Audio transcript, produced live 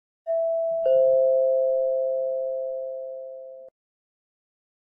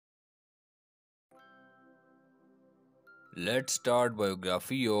Let's start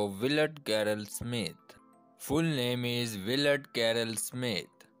biography of Willard Carroll Smith. Full name is Willard Carroll Smith.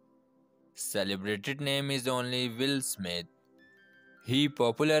 Celebrated name is only Will Smith. He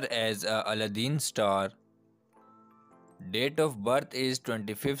popular as a Aladdin star. Date of birth is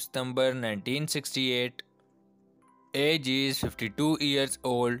 25th September 1968. Age is 52 years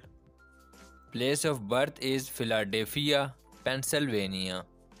old. Place of birth is Philadelphia, Pennsylvania.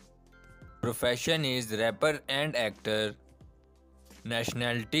 Profession is rapper and actor.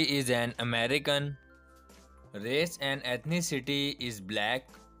 Nationality is an American. Race and ethnicity is black.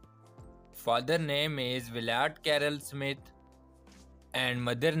 Father name is Willard Carroll Smith and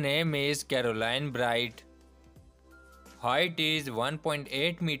mother name is Caroline Bright. Height is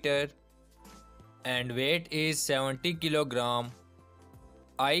 1.8 meter and weight is 70 kilogram.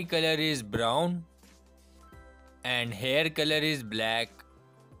 Eye color is brown and hair color is black.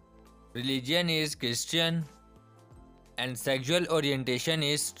 Religion is Christian and sexual orientation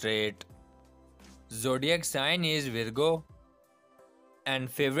is straight. Zodiac sign is Virgo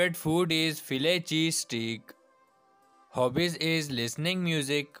and favorite food is filet cheese steak. Hobbies is listening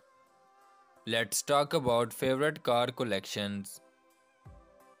music. Let's talk about favorite car collections.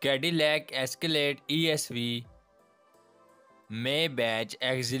 Cadillac Escalade ESV, Maybach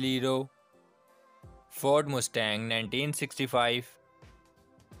X-Zero, Ford Mustang 1965.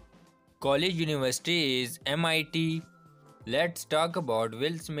 College university is MIT. Let's talk about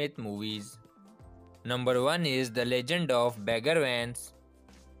Will Smith movies. Number 1 is The Legend of Bagger Vance.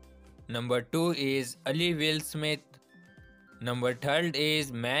 Number 2 is Ali Will Smith. Number 3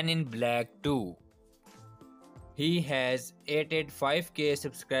 is Man in Black 2. He has 885k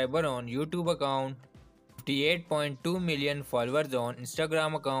subscriber on YouTube account, 58.2 million followers on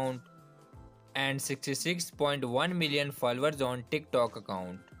Instagram account and 66.1 million followers on TikTok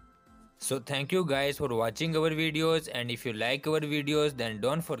account. So thank you guys for watching our videos, and if you like our videos then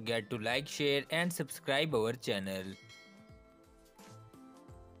don't forget to like, share and subscribe our channel.